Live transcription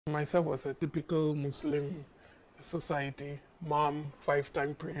Myself was a typical Muslim society, mom,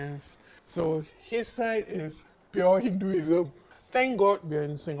 5-time prayers. So his side is pure Hinduism. Thank God we're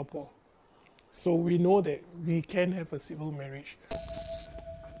in Singapore. So we know that we can have a civil marriage.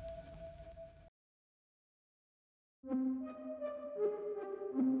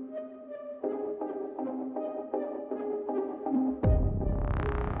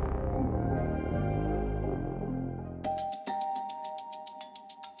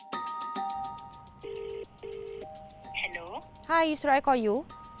 Hi, should I call you?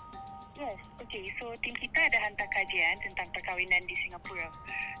 Yes, okay. So tim kita ada hantar kajian tentang perkahwinan di Singapura.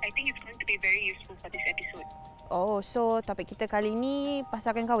 I think it's going to be very useful for this episode. Oh, so topik kita kali ni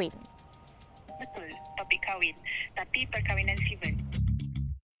pasangan kahwin? Betul, topik kahwin. Tapi perkahwinan sivil.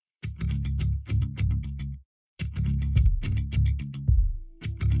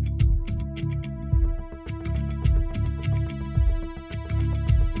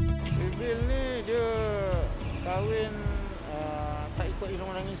 Sivil ni dia kahwin tak ikut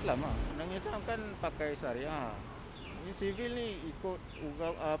undang-undang Islam lah. Undang Islam kan pakai syariah. Ini sivil ni ikut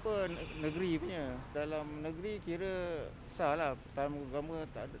negeri punya. Dalam negeri kira sah lah. Dalam agama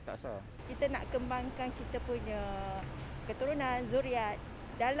tak sah. Kita nak kembangkan kita punya keturunan, zuriat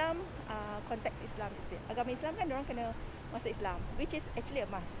dalam konteks Islam. Agama Islam kan diorang kena masuk Islam, which is actually a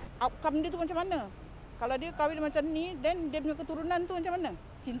must. Outcome dia tu macam mana? Kalau dia kahwin macam ni, then dia punya keturunan tu macam mana?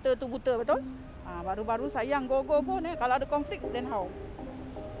 Cinta tu buta, betul? Baru-baru sayang, go. Kalau ada konflik, then how?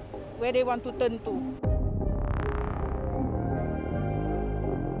 Where they want to turn to?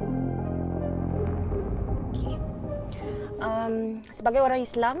 Okay. Sebagai orang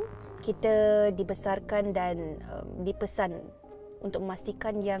Islam, kita dibesarkan dan dipesan untuk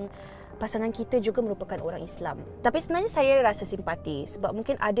memastikan yang pasangan kita juga merupakan orang Islam. Tapi sebenarnya saya rasa simpati sebab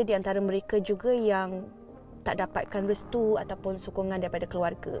mungkin ada di antara mereka juga yang tak dapatkan restu ataupun sokongan daripada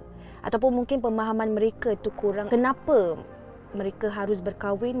keluarga. Ataupun mungkin pemahaman mereka tu kurang kenapa mereka harus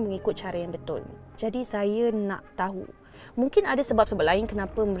berkahwin mengikut cara yang betul. Jadi saya nak tahu, mungkin ada sebab-sebab lain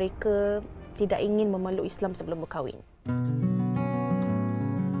kenapa mereka tidak ingin memeluk Islam sebelum berkahwin.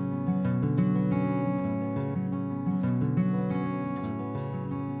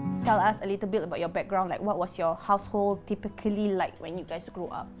 Tell us a little bit about your background, like what was your household typically like when you guys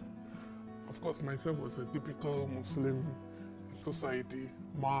grew up? Of course, myself was a typical Muslim society,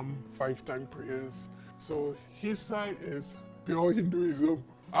 mom, 5-time prayers. So his side is pure Hinduism.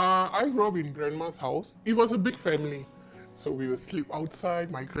 I grew up in grandma's house. It was a big family. So we would sleep outside,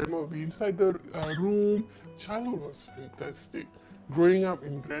 my grandma would be inside the room. Childhood was fantastic. Growing up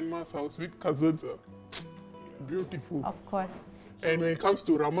in grandma's house with cousins, beautiful. Of course. And when it comes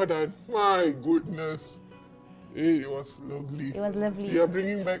to Ramadan, my goodness, it was lovely. It was lovely. Yeah,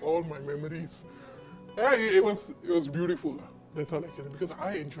 bringing back all my memories. Yeah, it was beautiful. That's all I can say, because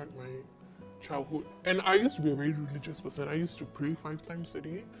I enjoyed my childhood. And I used to be a very religious person. I used to pray 5 times a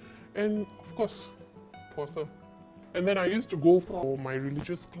day. And of course, puasa. And then I used to go for my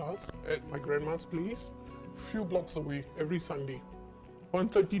religious class at my grandma's place, a few blocks away, every Sunday,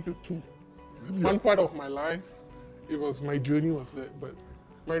 1:30 to 2. One part of my life, my journey was that, but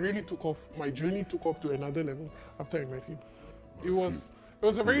my journey took off to another level after I met him. It was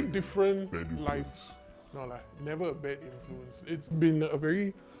a very different life. No, never a bad influence. It's been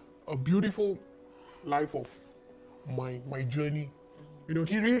a beautiful life of my journey. You know,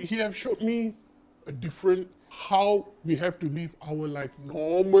 he have showed me a different how we have to live our life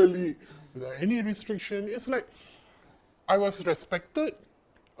normally without any restriction. It's like I was respected.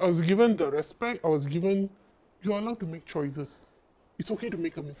 I was given the respect. You're allowed to make choices. It's okay to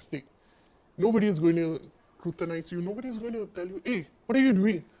make a mistake. Nobody is going to scrutinize you. Nobody is going to tell you, hey, what are you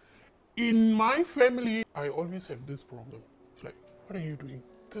doing? In my family, I always have this problem. It's like, what are you doing?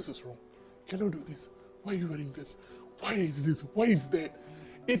 This is wrong. You cannot do this. Why are you wearing this? Why is this? Why is that?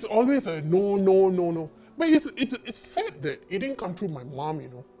 It's always a no. But it's sad that it didn't come through my mom, you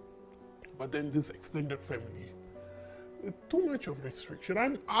know. But then this extended family. Too much of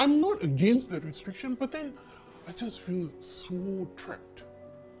restriction. I'm not against the restriction, but then I just feel so trapped.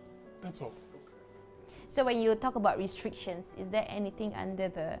 That's all. So when you talk about restrictions, is there anything under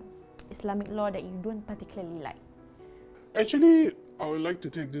the Islamic law that you don't particularly like? Actually, I would like to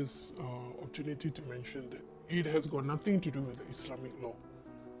take this opportunity to mention that it has got nothing to do with the Islamic law.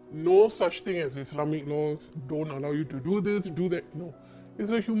 No such thing as Islamic laws don't allow you to do this, do that. No,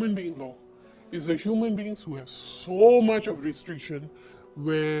 it's a human being law. It's the human beings who have so much of restriction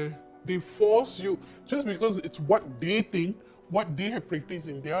where they force you, just because it's what they think, what they have practiced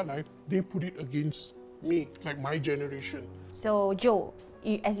in their life, they put it against me, like my generation. So Joe,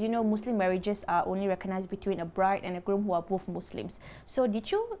 as you know, Muslim marriages are only recognized between a bride and a groom who are both Muslims. So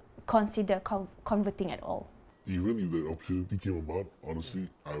did you consider converting at all? Even if the opportunity came about, honestly,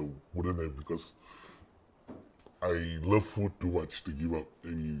 I wouldn't have, because I love food too much to give up.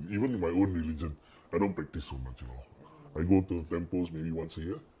 Even in my own religion, I don't practice so much, you know. I go to temples maybe once a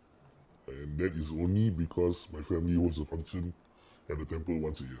year, and that is only because my family holds a function at the temple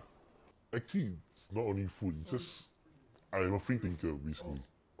once a year. Actually, it's not only food, it's just, I am a free thinker, basically.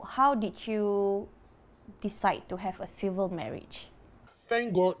 How did you decide to have a civil marriage?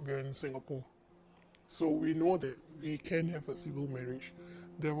 Thank God we're in Singapore. So we know that we can have a civil marriage.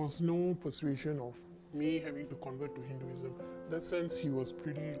 There was no persuasion of me having to convert to Hinduism. In that sense, he was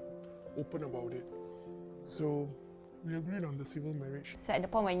pretty open about it. So we agreed on the civil marriage. So at the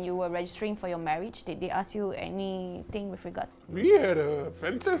point when you were registering for your marriage, did they ask you anything with regards? We had a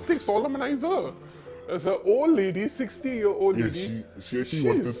fantastic solemnizer. As an old lady, 60-year-old Yeah, lady. she actually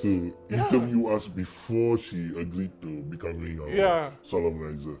wanted to interview us before she agreed to becoming our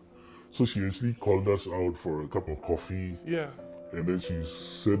solemnizer. So she actually called us out for a cup of coffee. Yeah. And then she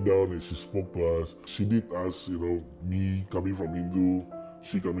sat down and she spoke to us. She did ask, you know, me coming from Hindu,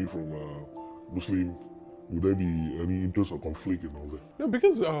 she coming from Muslim, would there be any interest or conflict and all that? No,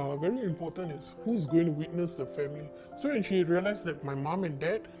 because very important is who's going to witness the family. So when she realized that my mom and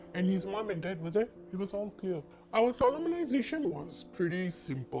dad and his mom and dad were there, it was all clear. Our solemnization was pretty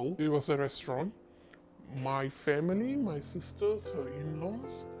simple. It was a restaurant. My family, my sisters, her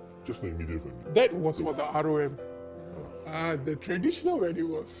in-laws. Just the immediate family. That was for the ROM. The traditional wedding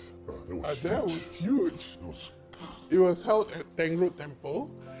was, that was huge. It was held at Tang Road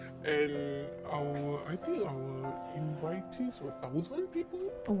Temple, and I think our invitees were 1,000 people.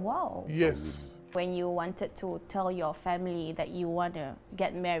 Wow. Yes. When you wanted to tell your family that you want to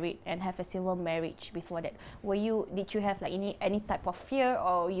get married and have a civil marriage before that, did you have like any type of fear,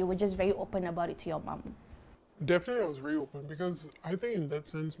 or you were just very open about it to your mom? Definitely I was very open, because I think in that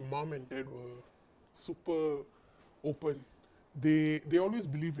sense mom and dad were super open. They always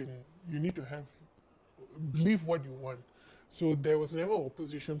believe in, you need to believe what you want. So there was never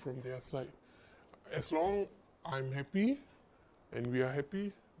opposition from their side. As long I'm happy and we are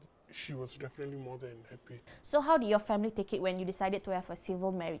happy, she was definitely more than happy. So how did your family take it when you decided to have a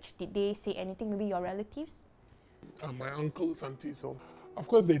civil marriage? Did they say anything, maybe your relatives? My uncles, aunties, so of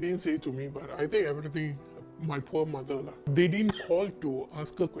course they didn't say it to me, but I think everything, my poor mother, they didn't call to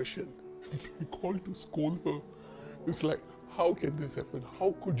ask her question. They called to scold her. It's like, how can this happen?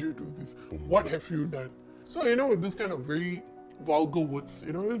 How could you do this? What have you done? So, you know, this kind of very vulgar words,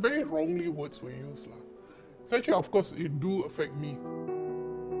 you know, very wrongly words were used. So actually, of course, it do affect me.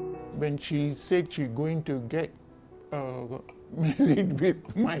 When she said she's going to get married with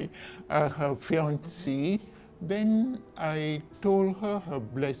her fiancé, then I told her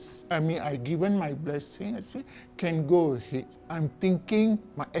I given my blessing. I said, can go ahead. I'm thinking,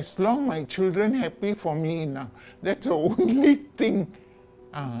 as long my children happy for me now, that's the only thing.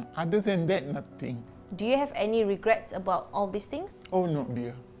 Other than that, nothing. Do you have any regrets about all these things? Oh no,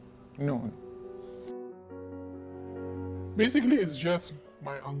 dear, no. Basically, it's just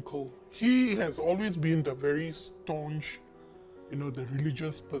my uncle. He has always been the very staunch, you know, the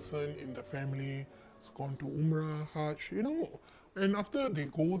religious person in the family. He's gone to Umrah, Hajj, you know. And after they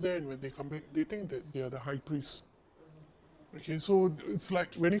go there and when they come back, they think that they are the high priest. Okay, so it's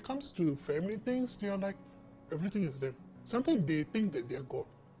like when it comes to family things, they are like, everything is them. Sometimes they think that they are God,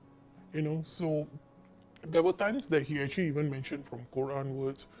 you know. So there were times that he actually even mentioned from Quran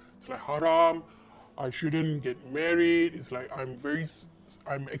words. It's like haram, I shouldn't get married. It's like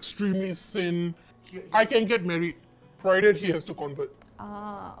I'm extremely sin. I can get married, provided he has to convert.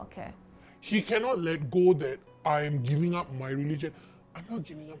 Okay. He cannot let go that I am giving up my religion. I'm not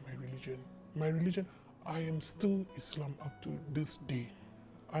giving up my religion. My religion, I am still Islam up to this day.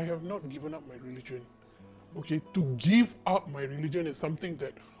 I have not given up my religion. Okay, to give up my religion is something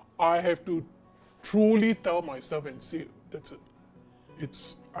that I have to truly tell myself and say, that's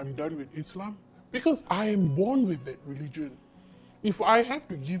it. I'm done with Islam because I am born with that religion. If I have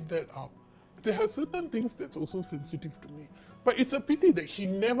to give that up, there are certain things that's also sensitive to me. But it's a pity that he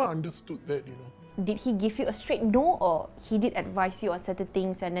never understood that, you know. Did he give you a straight no, or he did advise you on certain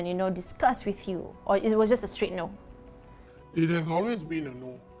things and then, you know, discuss with you? Or it was just a straight no? It has always been a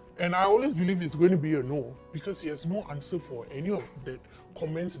no. And I always believe it's going to be a no because he has no answer for any of that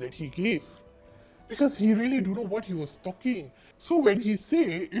comments that he gave. Because he really don't know what he was talking. So when he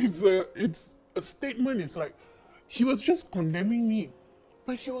say it's a statement, it's like he was just condemning me.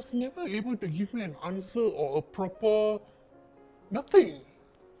 But he was never able to give me an answer or a proper nothing.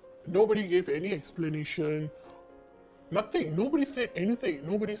 Nobody gave any explanation. Nothing. Nobody said anything.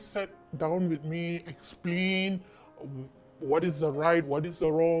 Nobody sat down with me, explained what is the right, what is the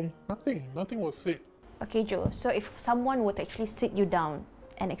wrong. Nothing. Nothing was said. Okay, Joe. So if someone would actually sit you down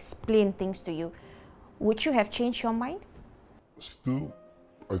and explain things to you, would you have changed your mind? Still,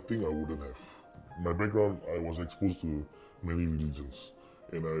 I think I wouldn't have. My background, I was exposed to many religions,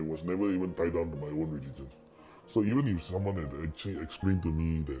 and I was never even tied down to my own religion. So even if someone had actually explained to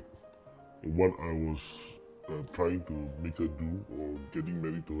me that what I was trying to make her do, or getting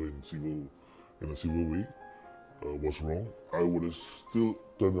married to her in a civil way, was wrong, I would have still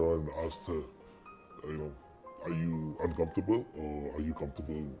turned around and asked her, are you uncomfortable, or are you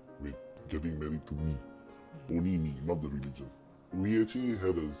comfortable with getting married to me? Only me, not the religion. We actually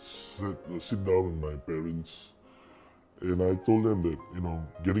had a sit down with my parents, and I told them that,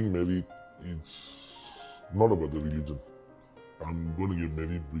 getting married, it's not about the religion. I'm going to get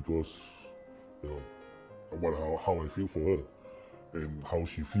married because, about how I feel for her and how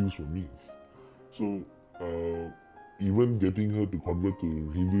she feels for me. So, even getting her to convert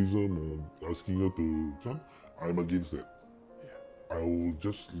to Hinduism or asking her to, I'm against that. I will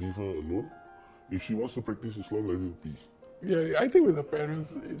just leave her alone. If she wants to practice Islam, let her be. Yeah, I think with the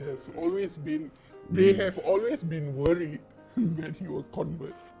parents, it has always been, they have always been worried that you will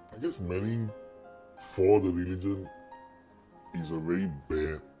convert. I guess marrying for the religion is a very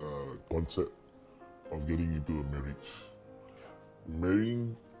bad concept of getting into a marriage.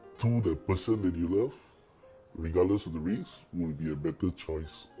 Marrying to the person that you love, regardless of the race, will be a better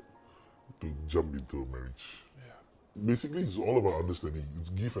choice to jump into a marriage. Yeah. Basically, it's all about understanding. It's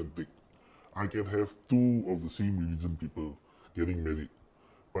give and take. I can have two of the same religion people getting married,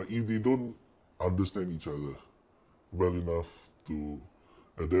 but if they don't understand each other well enough to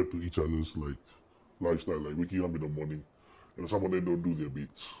adapt to each other's lifestyle, like waking up in the morning, some of them don't do their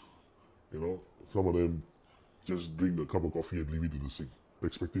beds, some of them just drink the cup of coffee and leave it in the sink,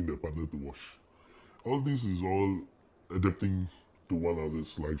 expecting their partner to wash. All this is all adapting to one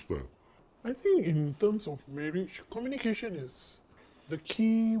another's lifestyle. I think in terms of marriage, communication is the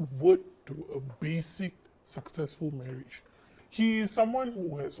key word to a basic successful marriage. He is someone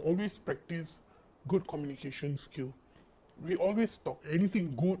who has always practiced good communication skill. We always talk,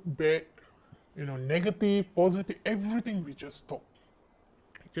 anything good, bad, negative, positive, everything we just talk.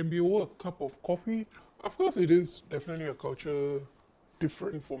 It can be over a cup of coffee. Of course, it is definitely a culture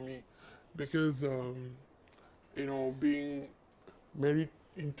different for me because, being married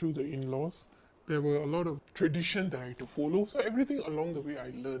into the in-laws, there were a lot of tradition that I had to follow. So everything along the way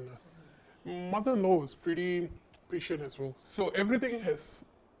I learned. Mother-in-law was pretty patient as well. So everything has,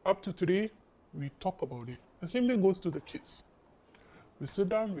 up to today, we talk about it. The same thing goes to the kids. We sit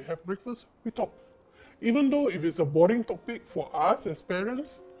down, we have breakfast, we talk. Even though if it's a boring topic for us as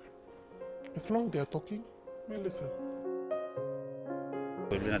parents, as long as they are talking, we listen.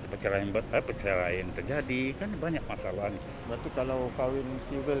 Bila nanti perceraian terjadi, kan banyak masalah ni. Berarti kalau kahwin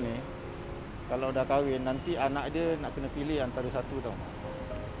civil ni, kalau dah kahwin, nanti anak dia nak kena pilih antara satu tau.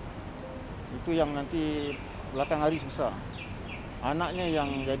 Itu yang nanti belakang hari susah. Anaknya yang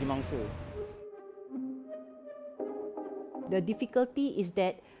jadi mangsa. The difficulty is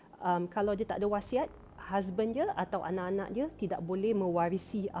that kalau dia tak ada wasiat, husband dia atau anak-anak dia tidak boleh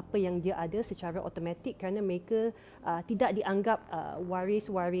mewarisi apa yang dia ada secara automatik kerana mereka tidak dianggap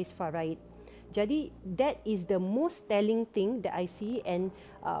waris-waris faraid. Jadi that is the most telling thing that I see, and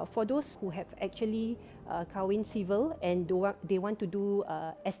for those who have actually kahwin civil and they want to do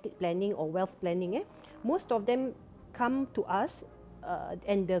estate planning or wealth planning, most of them come to us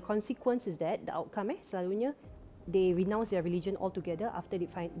and the consequence is that the outcome selalunya they renounce their religion altogether after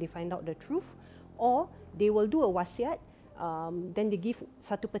they find out the truth, or they will do a wasiat, then they give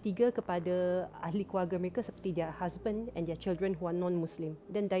 1/3 kepada ahli keluarga mereka seperti their husband and their children who are non-Muslim.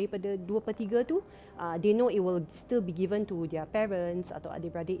 Then daripada 2/3 tu, they know it will still be given to their parents atau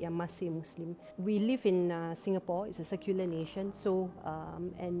adik-beradik yang masih Muslim. We live in Singapore, it's a secular nation, so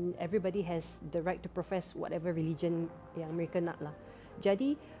and everybody has the right to profess whatever religion yang mereka nak lah.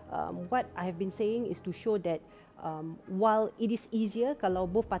 Jadi, what I have been saying is to show that while it is easier kalau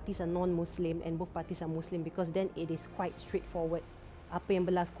both parties are non-Muslim and both parties are Muslim, because then it is quite straightforward. Apa yang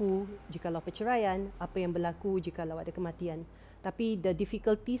berlaku jikalau perceraian, apa yang berlaku jikalau ada kematian. Tapi the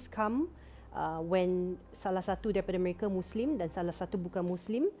difficulties come when salah satu daripada mereka Muslim dan salah satu bukan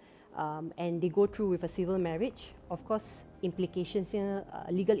Muslim, and they go through with a civil marriage. Of course, implications-nya,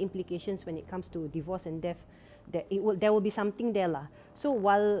 legal implications when it comes to divorce and death, there will be something there lah. So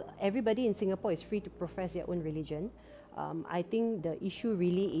while everybody in Singapore is free to profess their own religion, I think the issue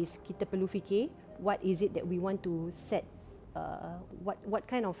really is kita perlu fikir what is it that we want to set, what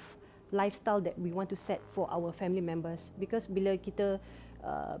kind of lifestyle that we want to set for our family members. Because bila kita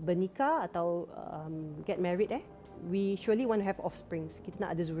bernikah atau get married, we surely want to have offsprings. Kita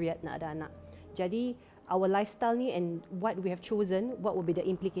nak ada zuriat, nak ada anak. Jadi our lifestyle ni and what we have chosen, what will be the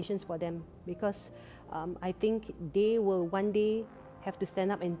implications for them? Because I think they will one day have to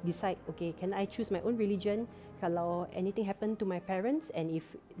stand up and decide, okay, can I choose my own religion? Kalau anything happen to my parents and if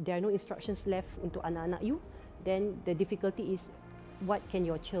there are no instructions left untuk anak-anak you, then the difficulty is what can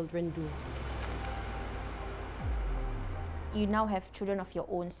your children do? You now have children of your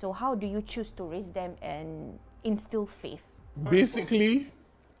own, so how do you choose to raise them and instill faith? Basically,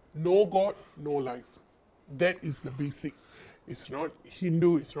 no God, no life. That is the basic. It's not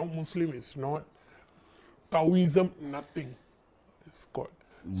Hindu, it's not Muslim, it's not Taoism, nothing. It's God.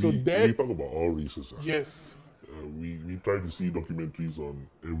 We talk about all races. Yes. We try to see documentaries on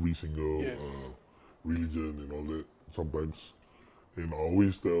every single religion and all that sometimes. And I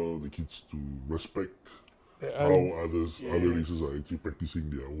always tell the kids to respect how other races are actually practicing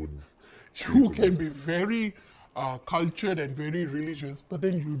their own. You can be very cultured and very religious, but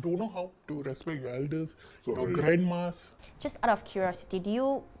then you don't know how to respect your elders, your grandmas. Just out of curiosity, do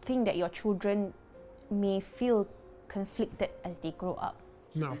you think that your children may feel conflicted as they grow up?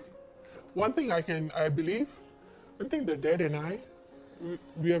 No. One thing I believe, I think the dad and I,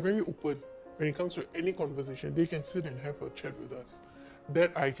 we are very open when it comes to any conversation. They can sit and have a chat with us.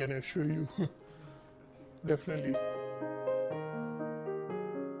 That I can assure you. Definitely.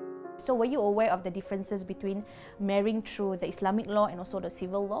 So were you aware of the differences between marrying through the Islamic law and also the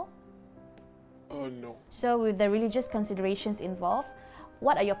civil law? No. So with the religious considerations involved,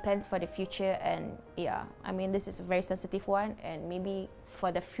 what are your plans for the future? And I mean, this is a very sensitive one, and maybe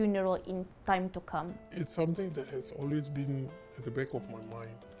for the funeral in time to come. It's something that has always been at the back of my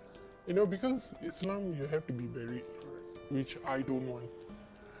mind. You know, because Islam, you have to be buried, which I don't want.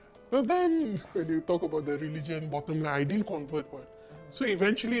 But then, when you talk about the religion, bottom line, I didn't convert one. So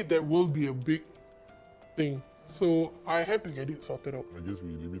eventually, there will be a big thing. So I have to get it sorted out. I guess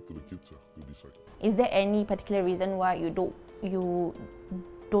we leave it to the kids to decide. Is there any particular reason why you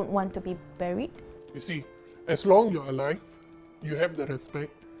don't want to be buried? You see, as long you're alive, you have the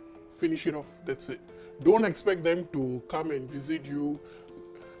respect, finish it off, that's it. Don't expect them to come and visit you,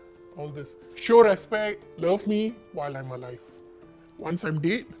 all this. Show respect, love me while I'm alive. Once I'm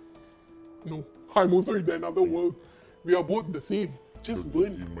dead, no, I'm also in another world. We are both the same. Just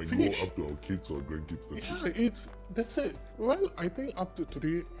burn, it might finish. go up to our kids or grandkids. That's it. Well, I think up to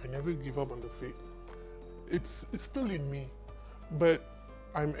today, I never give up on the faith. It's still in me, but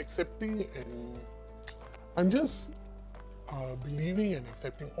I'm accepting and I'm just believing and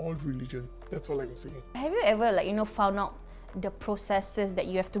accepting all religion. That's all I'm saying. Have you ever, found out the processes that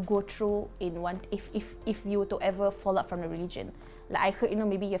you have to go through in one, if you were to ever fall out from the religion? Like I heard,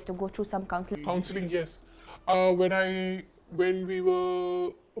 maybe you have to go through some counseling. Counseling, yes. When we were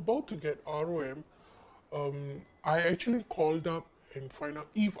about to get ROM, I actually called up and find out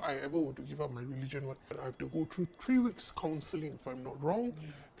if I ever were to give up my religion. I have to go through 3 weeks counseling. If I'm not wrong,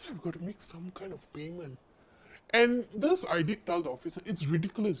 then I've got to make some kind of payment. And this I did tell the officer, it's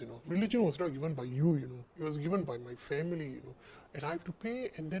ridiculous, Religion was not given by you, It was given by my family, And I have to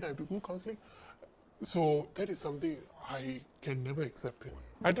pay and then I have to go counseling. So that is something I can never accept it.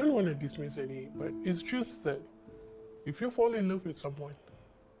 I don't want to dismiss any, but it's just that if you fall in love with someone,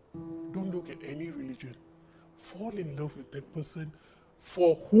 don't look at any religion. Fall in love with that person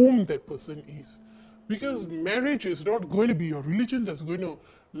for whom that person is. Because marriage is not going to be your religion that's going to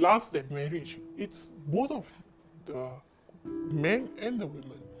last that marriage. It's both of the men and the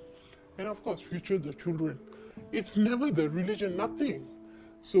women. And of course, future the children. It's never the religion, nothing.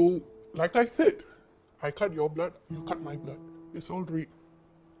 So, like I said, I cut your blood, you cut my blood. It's all right.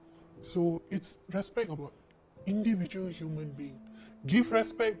 So, it's respect about individual human being. Give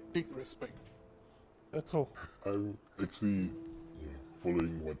respect, take respect. That's all. I'm actually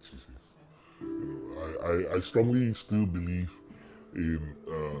following what she says. I strongly still believe in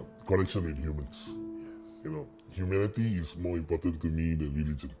connection with humans. Yes. Humanity is more important to me than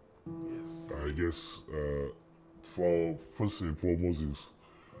religion. Yes. I guess for first and foremost is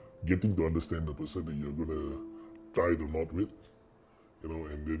getting to understand the person that you're gonna tie the knot with,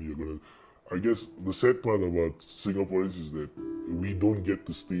 and then you're gonna. I guess the sad part about Singaporeans is that we don't get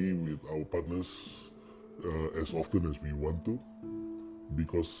to stay with our partners as often as we want to,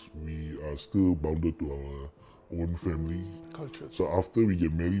 because we are still bounded to our own family cultures. So after we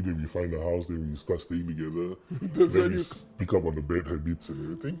get married, then we find a house, then we start staying together. That's then when we you pick up on the bad habits and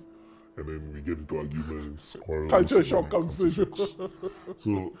everything, and then we get into arguments, quarrels. culture shock comes in.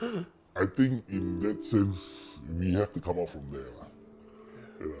 So I think in that sense, we have to come out from there.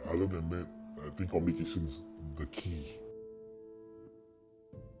 Other than that, I think communication is the key.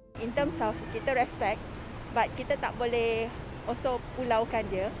 In terms of kita respect, but kita tak boleh also pulaukan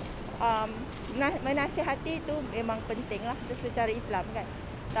dia. Menasihati itu memang penting lah secara Islam kan.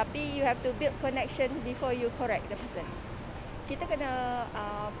 Tapi you have to build connection before you correct the person. Kita kena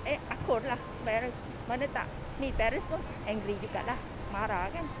akur lah. Mana tak, ni parents pun angry jugalah, marah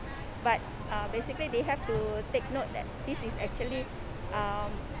kan. But basically they have to take note that this is actually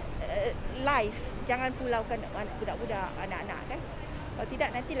life. Jangan pulaukan budak-budak, anak-anak kan. Kalau tidak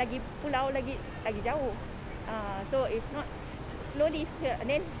nanti lagi pulau lagi jauh. So if not, slowly and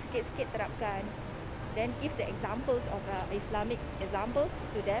then sikit-sikit terapkan. Then give the examples of Islamic examples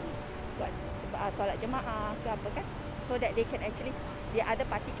to them. Buat solat jemaah ke apa kan. So that they can actually, the other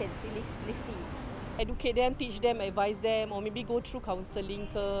party can see. Educate them, teach them, advise them, or maybe go through counselling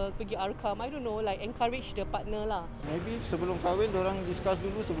ke, pergi arkam, I don't know, like encourage the partner lah. Maybe sebelum kahwin, diorang discuss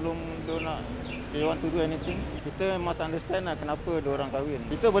dulu sebelum they want to do anything. Kita must understand lah kenapa diorang kahwin.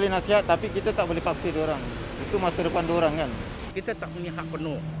 Kita boleh nasihat tapi kita tak boleh paksa diorang. Itu masa depan diorang kan. Kita tak punya hak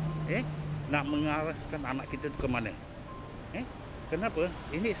penuh nak mengarahkan anak kita ke mana. Kenapa?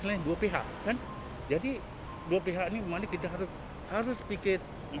 Ini selain dua pihak kan. Jadi dua pihak ni mana kita harus fikir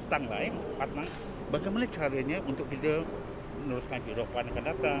matang lah, matang. Bagaimana caranya untuk kita meneruskan kehidupan akan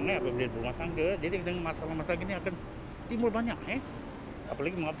datang, apabila berumah tangga. Jadi dengan masalah-masalah ini akan timbul banyak,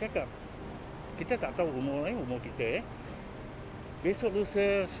 apalagi maaf cakap. Kita tak tahu umur kita, Besok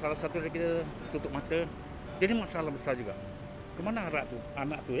lusa salah satu dari kita tutup mata, jadi masalah besar juga. Kemana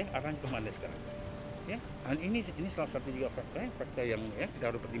anak tu, arahnya ke mana sekarang? Dan ini salah satu juga fakta yang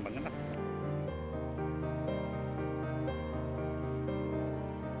kita harus pertimbangkan lah.